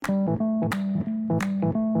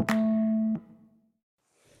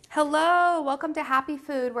Hello, welcome to Happy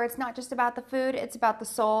Food, where it's not just about the food, it's about the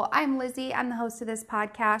soul. I'm Lizzie, I'm the host of this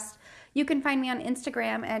podcast. You can find me on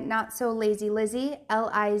Instagram at Not So Lazy Lizzie,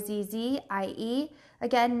 Lizzie.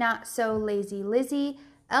 Again, Not So Lazy Lizzie,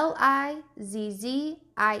 Lizzie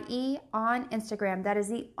on Instagram. That is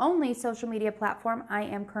the only social media platform I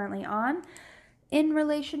am currently on in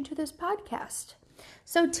relation to this podcast.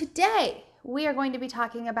 So today we are going to be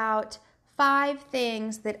talking about 5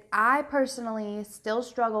 things that I personally still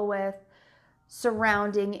struggle with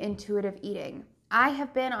surrounding intuitive eating. I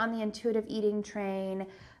have been on the intuitive eating train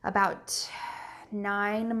about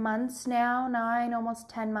 9 months now, almost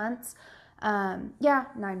 10 months. 9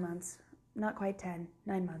 months, not quite 10,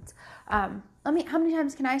 9 months. How many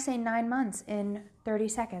times can I say 9 months in 30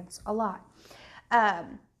 seconds? A lot.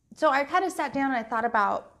 So I kind of sat down and I thought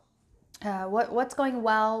about what's going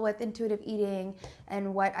well with intuitive eating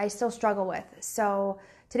and what I still struggle with. So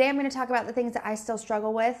today I'm going to talk about the things that I still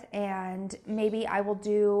struggle with, and maybe I will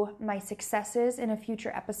do my successes in a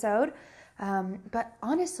future episode. But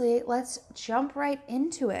honestly, let's jump right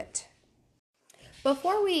into it.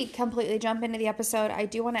 Before we completely jump into the episode, I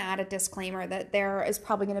do want to add a disclaimer that there is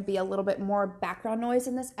probably going to be a little bit more background noise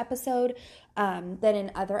in this episode than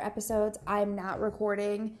in other episodes. I'm not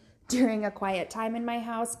recording during a quiet time in my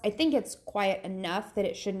house. I think it's quiet enough that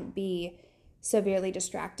it shouldn't be severely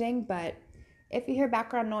distracting, but if you hear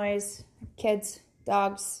background noise, kids,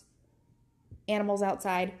 dogs, animals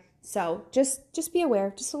outside, so just be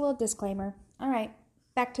aware, just a little disclaimer. All right,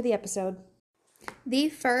 back to the episode. The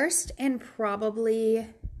first and probably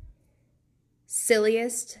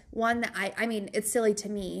silliest one that I mean, it's silly to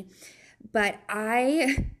me, but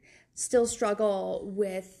I still struggle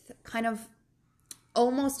with kind of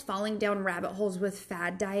almost falling down rabbit holes with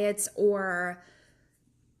fad diets, or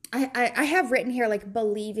I have written here like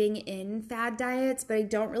believing in fad diets, but I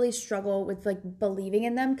don't really struggle with like believing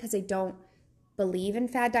in them because I don't believe in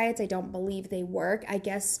fad diets. I don't believe they work. I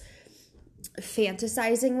guess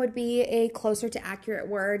fantasizing would be a closer to accurate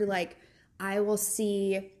word. Like I will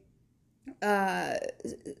see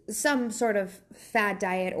some sort of fad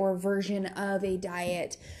diet or version of a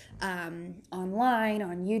diet online,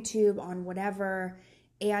 on YouTube, on whatever,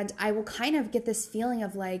 and I will kind of get this feeling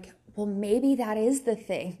of like, well, maybe that is the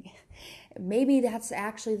thing. Maybe that's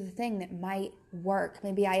actually the thing that might work.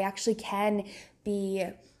 Maybe I actually can be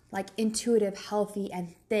like intuitive, healthy,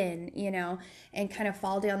 and thin, and kind of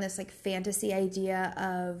fall down this like fantasy idea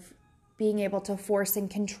of being able to force and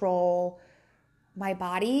control my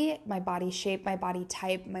body shape, my body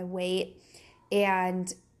type, my weight.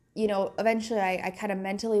 And, eventually I kind of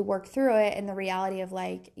mentally work through it, and the reality of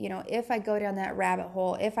like, if I go down that rabbit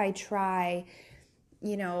hole, if I try,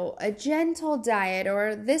 a gentle diet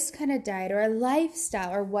or this kind of diet or a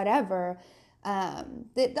lifestyle or whatever,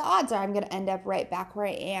 the odds are I'm going to end up right back where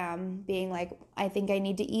I am, being like, I think I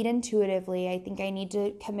need to eat intuitively. I think I need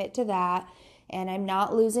to commit to that, and I'm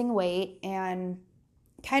not losing weight, and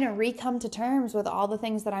kind of re-come to terms with all the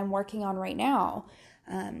things that I'm working on right now.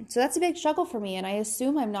 So that's a big struggle for me, and I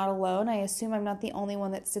assume I'm not alone. I assume I'm not the only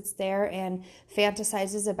one that sits there and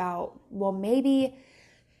fantasizes about, well, maybe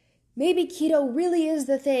keto really is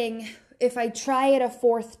the thing if I try it a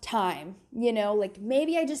 4th time, like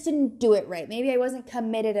maybe I just didn't do it right. Maybe I wasn't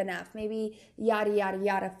committed enough. Maybe yada, yada,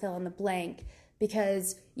 yada, fill in the blank,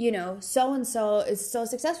 because, so-and-so is so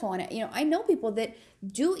successful in it. I know people that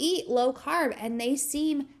do eat low carb and they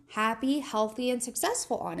seem happy, healthy, and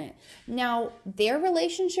successful on it. Now, their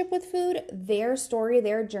relationship with food, their story,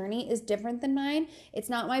 their journey is different than mine. It's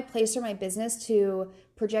not my place or my business to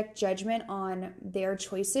project judgment on their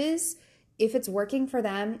choices. If it's working for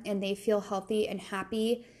them and they feel healthy and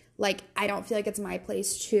happy, like I don't feel like it's my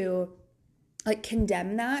place to like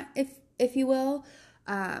condemn that, if you will.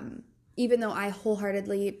 Even though I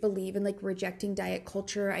wholeheartedly believe in like rejecting diet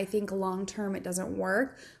culture, I think long term it doesn't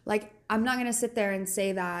work. Like I'm not going to sit there and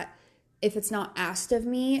say that if it's not asked of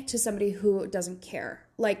me to somebody who doesn't care.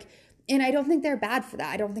 Like, and I don't think they're bad for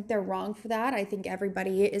that. I don't think they're wrong for that. I think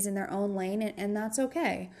everybody is in their own lane, and that's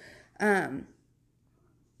okay. So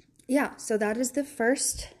that is the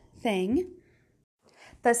first thing.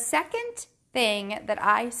 The second thing that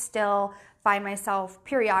I still find myself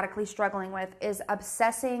periodically struggling with is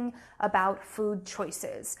obsessing about food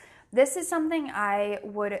choices. This is something I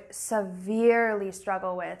would severely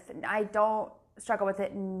struggle with. I don't struggle with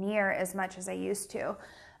it near as much as I used to.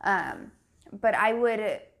 But I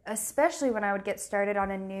would, especially when I would get started on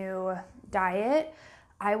a new diet,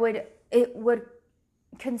 it would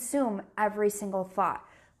consume every single thought.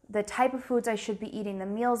 The type of foods I should be eating, the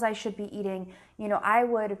meals I should be eating, I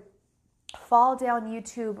would fall down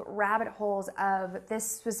YouTube rabbit holes of this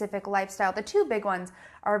specific lifestyle. The two big ones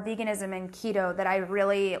are veganism and keto that I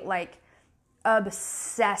really like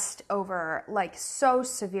obsessed over, like so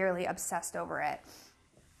severely obsessed over it.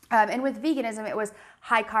 And with veganism, it was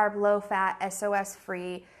high carb, low fat, SOS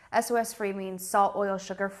free. SOS free means salt, oil,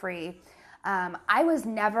 sugar free. I was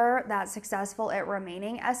never that successful at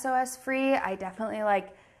remaining SOS free. I definitely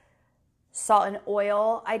like salt and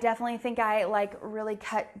oil. I definitely think I like really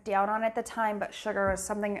cut down on at the time, but sugar was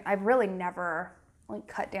something I've really never like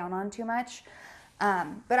cut down on too much.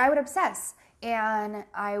 But I would obsess and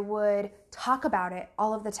I would talk about it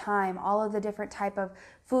all of the time, all of the different type of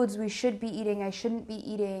foods we should be eating, I shouldn't be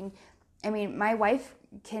eating. I mean, my wife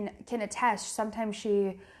can attest. Sometimes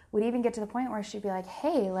she would even get to the point where she'd be like,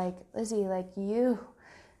 hey, like, Lizzie, like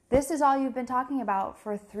this is all you've been talking about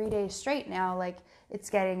for 3 days straight now. Like, it's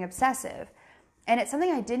getting obsessive. And it's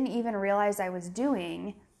something I didn't even realize I was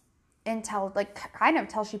doing until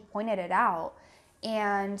she pointed it out.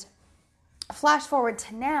 And flash forward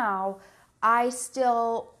to now, I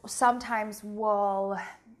still sometimes will,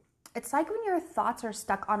 it's like when your thoughts are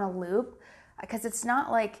stuck on a loop, because it's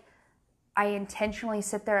not like I intentionally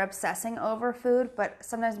sit there obsessing over food, but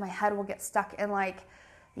sometimes my head will get stuck in like,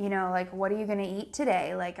 you know, like, what are you going to eat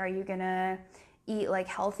today? Like, are you going to eat like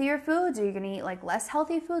healthier foods? Are you going to eat like less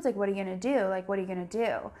healthy foods? Like, what are you going to do? Like, what are you going to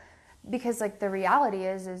do? Because like the reality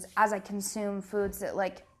is as I consume foods that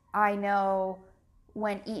like I know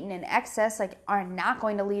when eaten in excess, like are not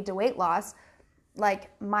going to lead to weight loss, like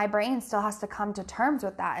my brain still has to come to terms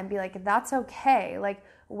with that and be like, that's okay. Like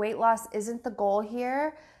weight loss isn't the goal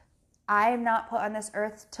here. I am not put on this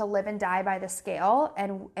earth to live and die by the scale,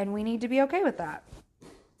 and we need to be okay with that.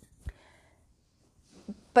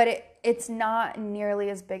 But it's not nearly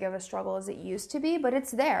as big of a struggle as it used to be, but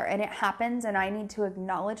it's there and it happens, and I need to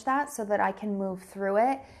acknowledge that so that I can move through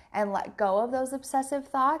it and let go of those obsessive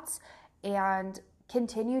thoughts and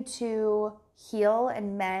continue to heal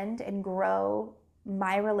and mend and grow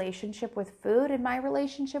my relationship with food and my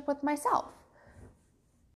relationship with myself.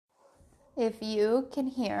 If you can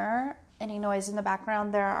hear any noise in the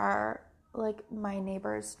background, there are like my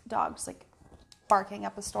neighbor's dogs like barking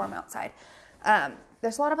up a storm outside.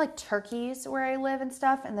 There's a lot of like turkeys where I live and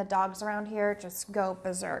stuff, and the dogs around here just go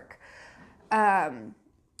berserk.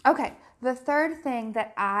 Okay, the third thing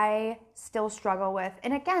that I still struggle with,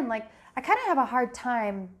 and again, like I kind of have a hard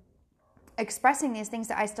time expressing these things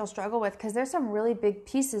that I still struggle with because there's some really big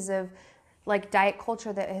pieces of like diet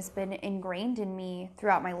culture that has been ingrained in me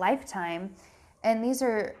throughout my lifetime. And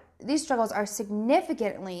these struggles are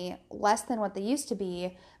significantly less than what they used to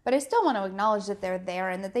be, but I still want to acknowledge that they're there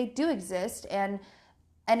and that they do exist. And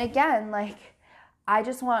again, like I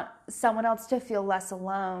just want someone else to feel less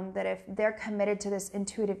alone, that if they're committed to this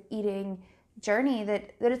intuitive eating journey,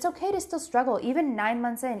 that it's okay to still struggle, even 9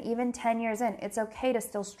 months in, even 10 years in, it's okay to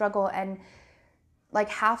still struggle and like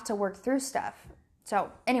have to work through stuff.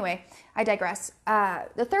 So anyway, I digress.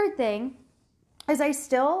 The third thing is I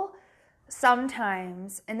still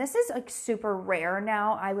sometimes, and this is like super rare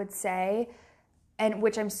now, I would say, and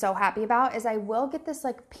which I'm so happy about, is I will get this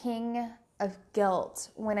like ping of guilt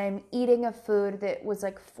when I'm eating a food that was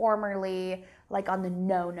like formerly like on the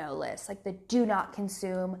no list, like the do not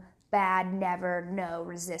consume, bad, never, no,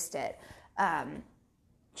 resist it.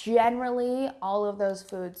 Generally, all of those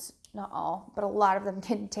foods, not all, but a lot of them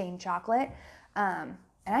contain chocolate. And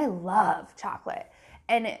I love chocolate.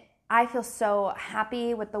 And I feel so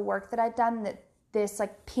happy with the work that I've done that this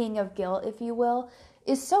like ping of guilt, if you will,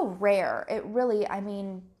 is so rare. It really, I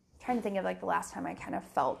mean, I'm trying to think of like the last time I kind of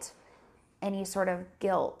felt any sort of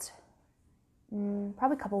guilt.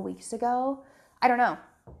 Probably a couple weeks ago. I don't know.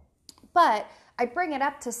 But I bring it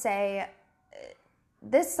up to say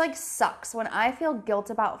this like sucks. When I feel guilt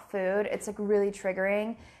about food, it's like really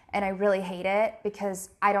triggering and I really hate it because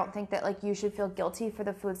I don't think that like you should feel guilty for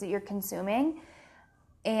the foods that you're consuming.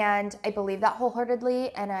 And I believe that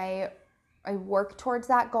wholeheartedly, and I work towards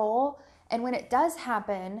that goal. And when it does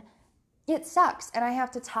happen, it sucks. And I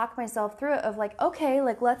have to talk myself through it of like, okay,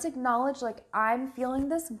 like let's acknowledge like I'm feeling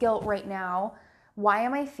this guilt right now. Why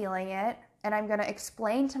am I feeling it? And I'm going to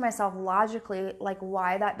explain to myself logically like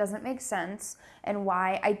why that doesn't make sense and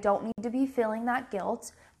why I don't need to be feeling that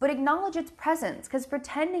guilt, but acknowledge its presence, because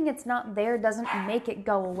pretending it's not there doesn't make it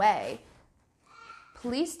go away.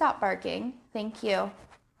 Please stop barking. Thank you.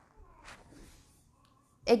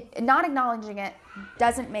 Not acknowledging it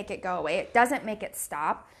doesn't make it go away. It doesn't make it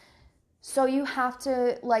stop. So you have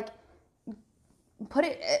to like put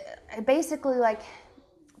it, basically like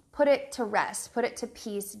put it to rest, put it to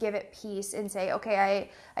peace, give it peace and say, okay,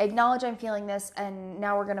 I acknowledge I'm feeling this and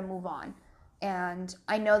now we're going to move on. And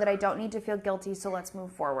I know that I don't need to feel guilty, so let's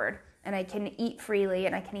move forward. And I can eat freely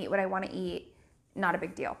and I can eat what I want to eat. Not a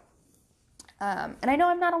big deal. And I know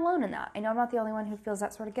I'm not alone in that. I know I'm not the only one who feels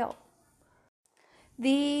that sort of guilt.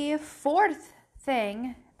 The fourth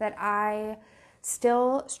thing that I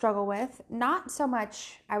still struggle with, not so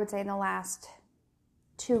much, I would say, in the last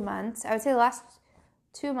 2 months. I would say the last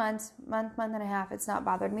 2 months, month and a half, it's not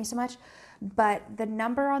bothered me so much. But the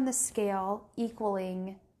number on the scale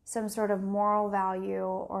equaling some sort of moral value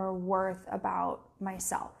or worth about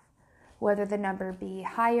myself, whether the number be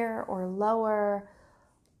higher or lower,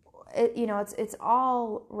 it's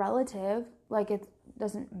all relative. Like, it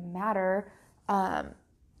doesn't matter.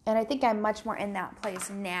 And I think I'm much more in that place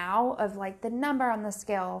now of like the number on the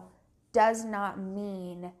scale does not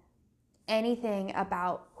mean anything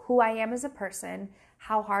about who I am as a person,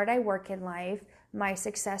 how hard I work in life, my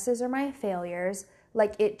successes or my failures.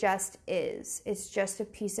 Like, it just is. It's just a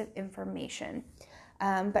piece of information.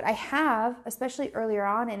 But I have, especially earlier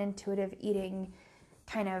on in intuitive eating,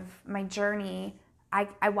 kind of my journey,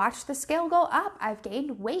 I watched the scale go up. I've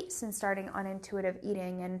gained weight since starting on intuitive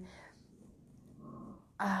eating, and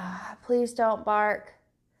please don't bark.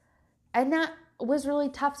 And that was really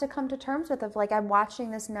tough to come to terms with, of like, I'm watching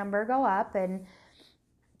this number go up, and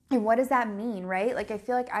what does that mean, right? Like, I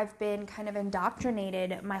feel like I've been kind of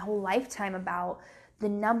indoctrinated my whole lifetime about the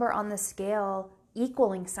number on the scale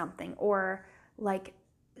equaling something, or like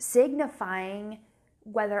signifying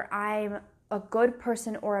whether I'm a good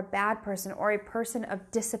person or a bad person, or a person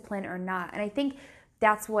of discipline or not. And I think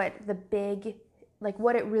that's what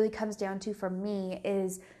what it really comes down to for me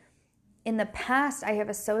is, in the past, I have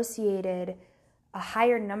associated a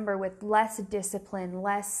higher number with less discipline,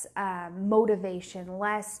 less motivation,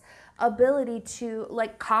 less ability to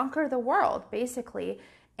like conquer the world, basically.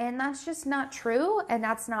 And that's just not true, and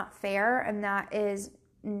that's not fair, and that is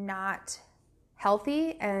not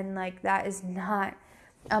healthy, and like that is not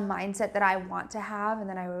a mindset that I want to have, and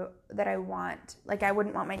that I want, like, I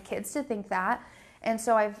wouldn't want my kids to think that. And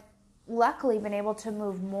so I've luckily been able to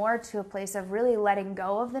move more to a place of really letting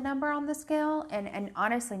go of the number on the scale, and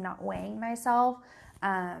honestly not weighing myself.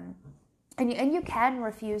 And you can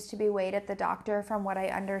refuse to be weighed at the doctor, from what I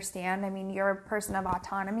understand. I mean, you're a person of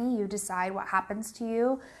autonomy. You decide what happens to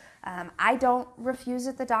you. I don't refuse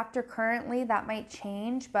at the doctor currently. That might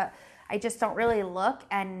change, but I just don't really look.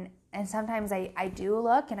 And sometimes I do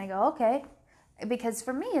look and I go, okay. Because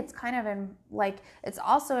for me, it's kind of it's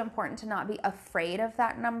also important to not be afraid of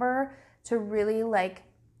that number, to really like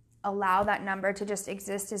allow that number to just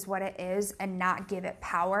exist as what it is, and not give it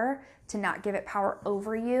power, to not give it power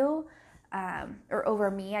over you, or over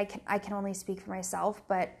me. I can only speak for myself,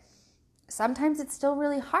 but sometimes it's still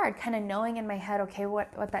really hard kind of knowing in my head, okay,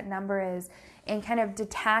 what that number is, and kind of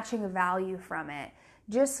detaching value from it.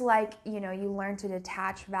 Just like, you learn to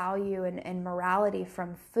detach value and morality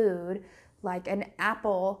from food. Like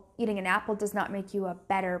eating an apple does not make you a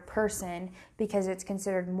better person because it's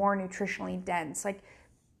considered more nutritionally dense. Like,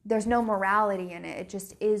 there's no morality in it. It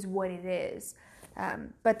just is what it is.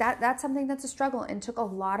 But that's something that's a struggle, and took a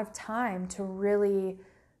lot of time to really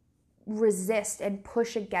resist and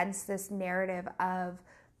push against this narrative of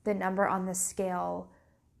the number on the scale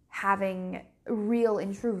having real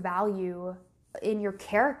and true value in your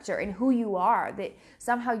character and who you are, that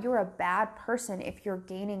somehow you're a bad person if you're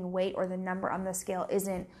gaining weight, or the number on the scale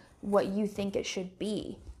isn't what you think it should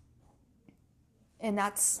be. And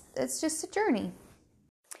it's just a journey.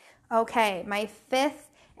 Okay, my fifth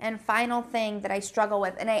and final thing that I struggle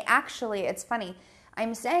with, and it's funny,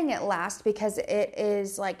 I'm saying it last because it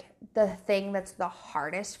is like the thing that's the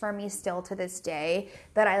hardest for me still to this day,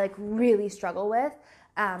 that I like really struggle with.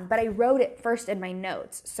 But I wrote it first in my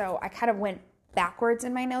notes, so I kind of went backwards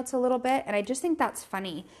in my notes a little bit, and I just think that's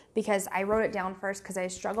funny because I wrote it down first because I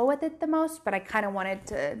struggle with it the most, but I kind of wanted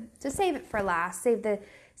to save it for last, save the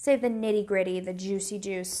nitty gritty, the juicy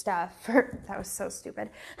juice stuff that was so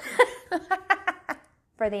stupid,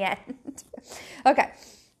 for the end. Okay,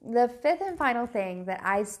 the fifth and final thing that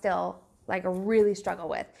I still like really struggle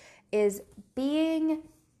with is being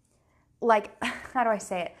like, how do I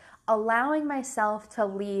say it? Allowing myself to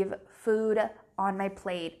leave food on my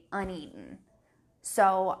plate uneaten.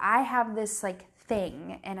 So I have this like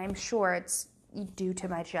thing, and I'm sure it's due to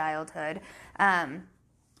my childhood,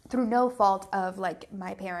 through no fault of like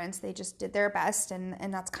my parents. They just did their best,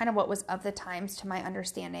 and that's kind of what was of the times, to my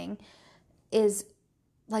understanding, is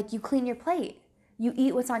like, you clean your plate, you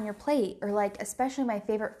eat what's on your plate, or like, especially my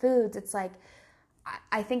favorite foods, it's like,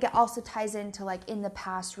 I think it also ties into like in the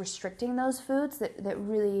past restricting those foods that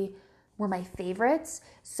really were my favorites.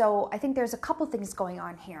 So I think there's a couple things going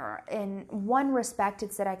on here. In one respect,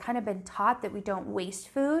 it's that I kind of been taught that we don't waste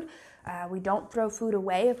food. We don't throw food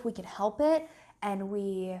away if we can help it. And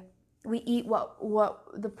we eat what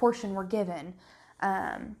the portion we're given.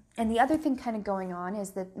 And the other thing kind of going on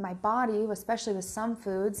is that my body, especially with some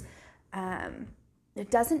foods,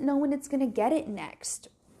 it doesn't know when it's going to get it next.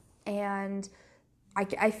 And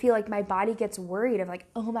I feel like my body gets worried of like,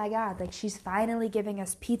 oh my God, like she's finally giving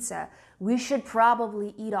us pizza. We should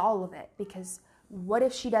probably eat all of it, because what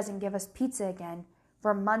if she doesn't give us pizza again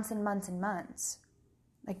for months and months and months?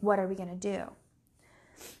 Like, what are we going to do?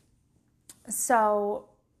 So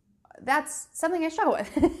that's something I struggle with.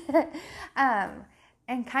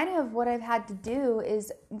 And kind of what I've had to do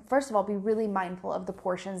is, first of all, be really mindful of the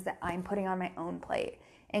portions that I'm putting on my own plate,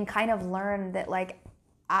 and kind of learn that, like,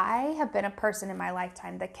 I have been a person in my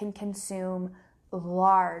lifetime that can consume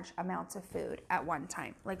large amounts of food at one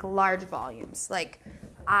time, like large volumes. Like,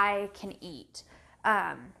 I can eat.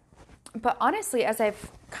 But honestly, as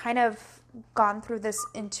I've kind of gone through this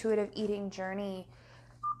intuitive eating journey,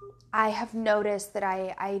 I have noticed that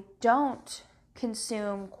I don't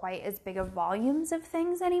consume quite as big of volumes of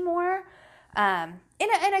things anymore. And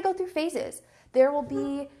I go through phases. There will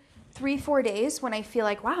be 3-4 days when I feel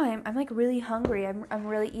like, wow, I'm like really hungry. I'm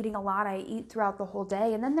really eating a lot. I eat throughout the whole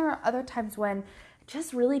day. And then there are other times when I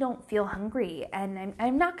just really don't feel hungry. And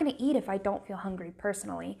I'm not going to eat if I don't feel hungry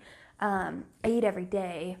personally. I eat every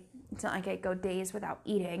day. It's not like I go days without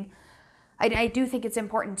eating. I do think it's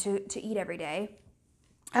important to eat every day.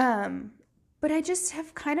 But I just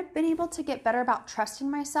have kind of been able to get better about trusting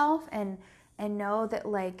myself and know that,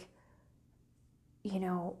 like, you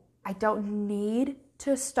know, I don't need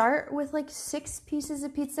to start with like 6 pieces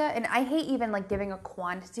of pizza. And I hate even like giving a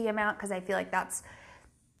quantity amount, because I feel like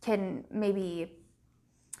can maybe,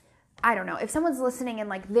 I don't know, if someone's listening and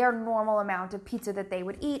like their normal amount of pizza that they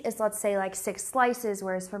would eat is, let's say, like 6 slices,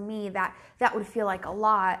 whereas for me that would feel like a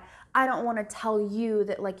lot. I don't want to tell you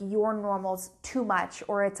that like your normal's too much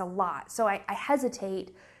or it's a lot. So I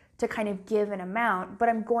hesitate to kind of give an amount, but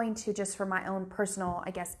I'm going to, just for my own personal,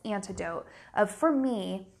 I guess, antidote of, for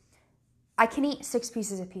me, I can eat 6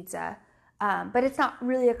 pieces of pizza, but it's not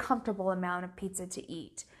really a comfortable amount of pizza to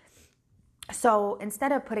eat. So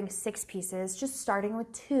instead of putting 6 pieces, just starting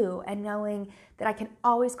with 2 and knowing that I can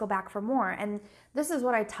always go back for more. And this is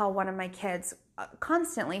what I tell one of my kids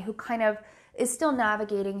constantly, who kind of is still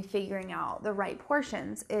navigating, figuring out the right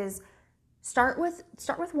portions, is start with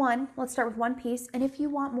 1. Let's start with 1 piece. And if you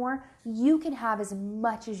want more, you can have as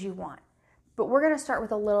much as you want. But we're going to start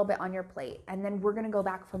with a little bit on your plate, and then we're going to go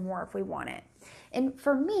back for more if we want it. And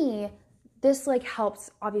for me, this like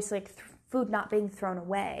helps, obviously, like food not being thrown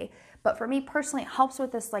away. But for me personally, it helps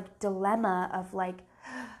with this like dilemma of like,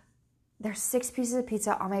 there's 6 pieces of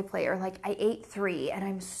pizza on my plate, or like I ate 3 and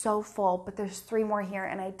I'm so full, but there's 3 more here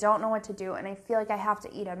and I don't know what to do. And I feel like I have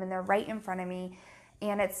to eat them and they're right in front of me.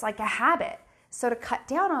 And it's like a habit. So to cut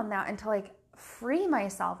down on that and to like free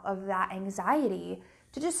myself of that anxiety,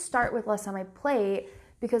 to just start with less on my plate,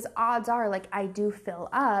 because odds are like I do fill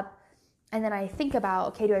up. And then I think about,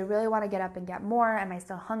 okay, do I really want to get up and get more? Am I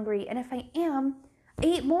still hungry? And if I am, I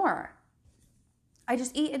eat more. I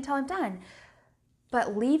just eat until I'm done.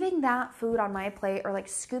 But leaving that food on my plate, or like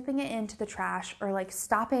scooping it into the trash, or like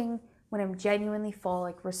stopping when I'm genuinely full,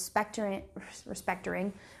 like respecting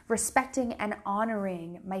and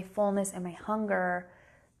honoring my fullness and my hunger,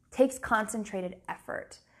 takes concentrated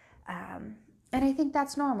effort. And I think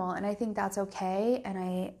that's normal, and I think that's okay. And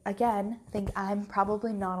I, again, think I'm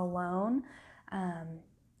probably not alone.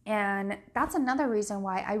 And that's another reason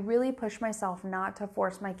why I really push myself not to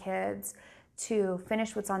force my kids to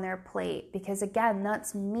finish what's on their plate, because again,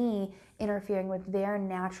 that's me interfering with their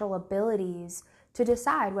natural abilities to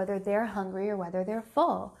decide whether they're hungry or whether they're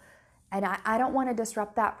full. And I don't want to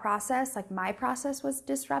disrupt that process. Like my process was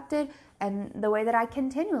disrupted, and the way that I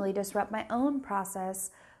continually disrupt my own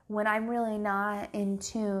process when I'm really not in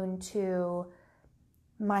tune to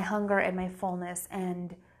my hunger and my fullness.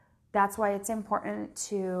 And that's why it's important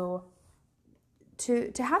to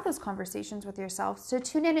have those conversations with yourself, to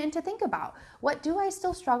tune in and to think about, what do I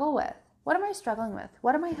still struggle with? What am I struggling with?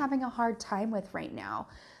 What am I having a hard time with right now?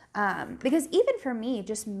 Because even for me,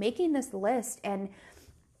 just making this list, and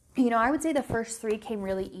I would say the first 3 came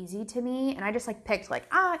really easy to me, and I just like picked like,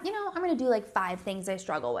 I'm going to do like 5 things I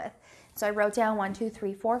struggle with. So I wrote down 1, 2,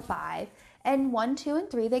 3, 4, 5, and 1, 2,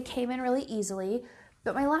 and 3, they came in really easily.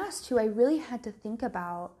 But my last 2, I really had to think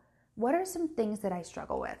about, what are some things that I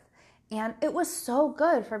struggle with? And it was so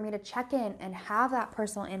good for me to check in and have that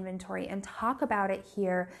personal inventory and talk about it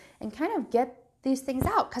here, and kind of get these things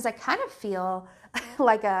out, because I kind of feel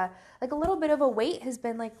like a little bit of a weight has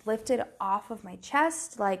been like lifted off of my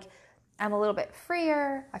chest. Like I'm a little bit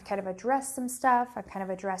freer. I've kind of addressed some stuff. I've kind of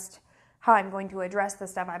addressed how I'm going to address the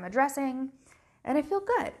stuff I'm addressing, and I feel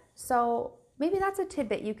good. So maybe that's a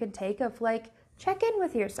tidbit you can take of like, check in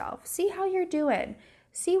with yourself, see how you're doing,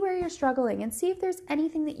 see where you're struggling, and see if there's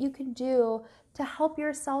anything that you can do to help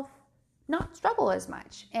yourself not struggle as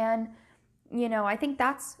much. And, you know, I think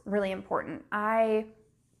that's really important. I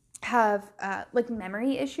have like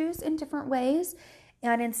memory issues in different ways.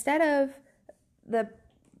 And instead of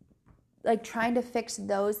trying to fix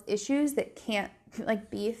those issues that can't like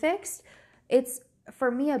be fixed, it's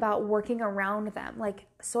for me about working around them. Like,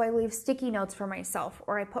 so I leave sticky notes for myself,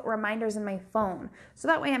 or I put reminders in my phone. So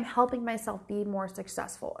that way I'm helping myself be more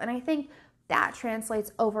successful. And I think that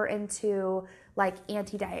translates over into like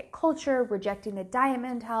anti-diet culture, rejecting the diet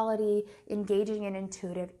mentality, engaging in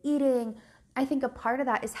intuitive eating. I think a part of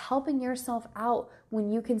that is helping yourself out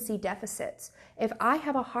when you can see deficits. If I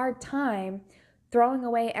have a hard time throwing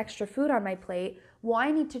away extra food on my plate, well,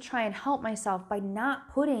 I need to try and help myself by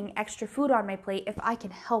not putting extra food on my plate if I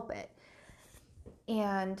can help it.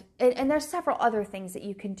 And there's several other things that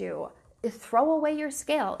you can do. Throw away your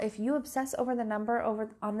scale. If you obsess over the number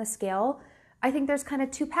over on the scale, I think there's kind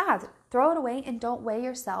of two paths. Throw it away and don't weigh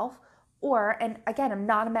yourself. Or, and again, I'm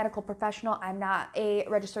not a medical professional. I'm not a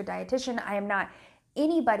registered dietitian. I am not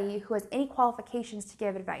anybody who has any qualifications to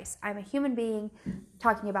give advice. I'm a human being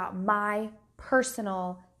talking about my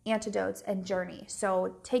personal antidotes and journey.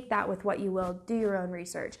 So take that with what you will. Do your own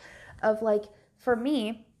research. Of like, for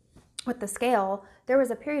me, with the scale, there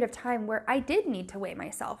was a period of time where I did need to weigh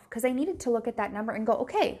myself because I needed to look at that number and go,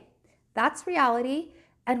 okay, that's reality.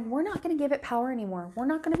 And we're not going to give it power anymore. We're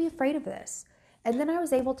not going to be afraid of this. And then I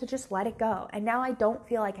was able to just let it go. And now I don't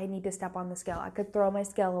feel like I need to step on the scale. I could throw my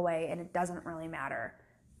scale away and it doesn't really matter.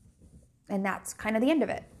 And that's kind of the end of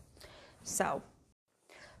it. So,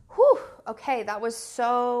 okay, that was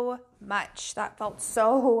so much. That felt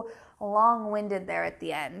so long-winded there at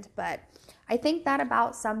the end. But I think that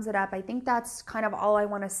about sums it up. I think that's kind of all I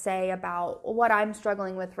want to say about what I'm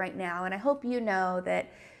struggling with right now. And I hope you know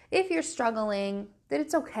that if you're struggling, that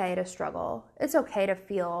it's okay to struggle. It's okay to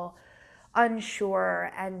feel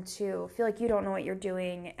unsure and to feel like you don't know what you're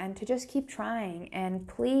doing and to just keep trying. And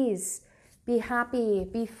please be happy,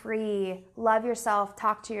 be free, love yourself,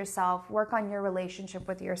 talk to yourself, work on your relationship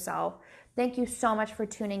with yourself. Thank you so much for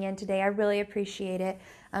tuning in today. I really appreciate it.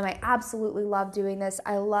 I absolutely love doing this.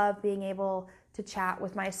 I love being able to chat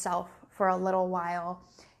with myself for a little while,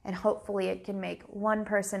 and hopefully it can make one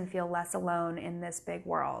person feel less alone in this big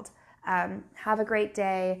world. Have a great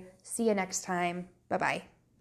day. See you next time. Bye-bye.